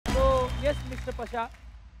Yes, Mr. Pasha.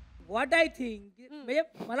 What I think, म्हणजे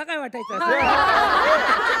मला काय वाटायचं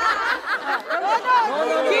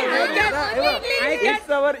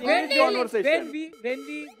It's our English conversation. when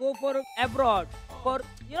we go for abroad for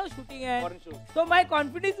shooting and Foreign shoot. so my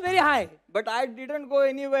confidence is very high. But I didn't go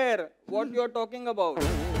anywhere. What you are talking about?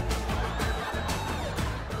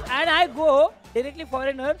 And I go directly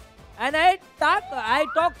foreigner and I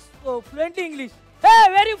talk fluently English. Hey,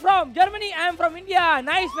 where are you from? Germany. I am from India.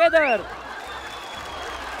 Nice weather.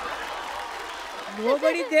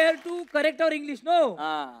 Nobody there to correct our English, no.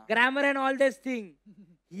 Grammar and all this thing.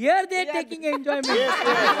 Here they are taking enjoyment. Yes.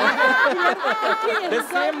 The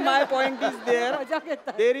same my point is there.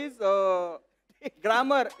 There is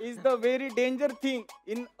grammar is the very danger thing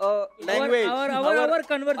in language. Our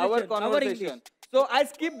conversation. Our conversation. So I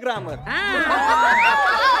skip grammar.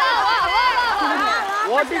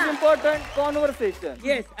 What is important? Conversation.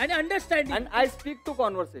 Yes, and understanding. And I stick to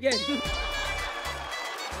conversation. Yes.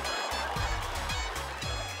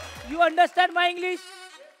 You understand my English?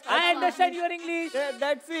 I understand your English. Yeah,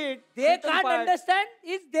 that's it. They can't understand.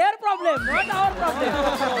 It's their problem, not our problem.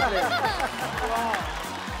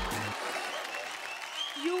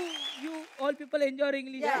 You all people enjoy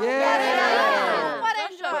English. Yeah.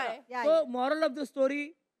 Enjoy. So moral of the story,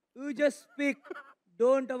 you just speak.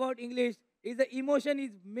 Don't about English. Is the emotion is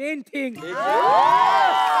main thing.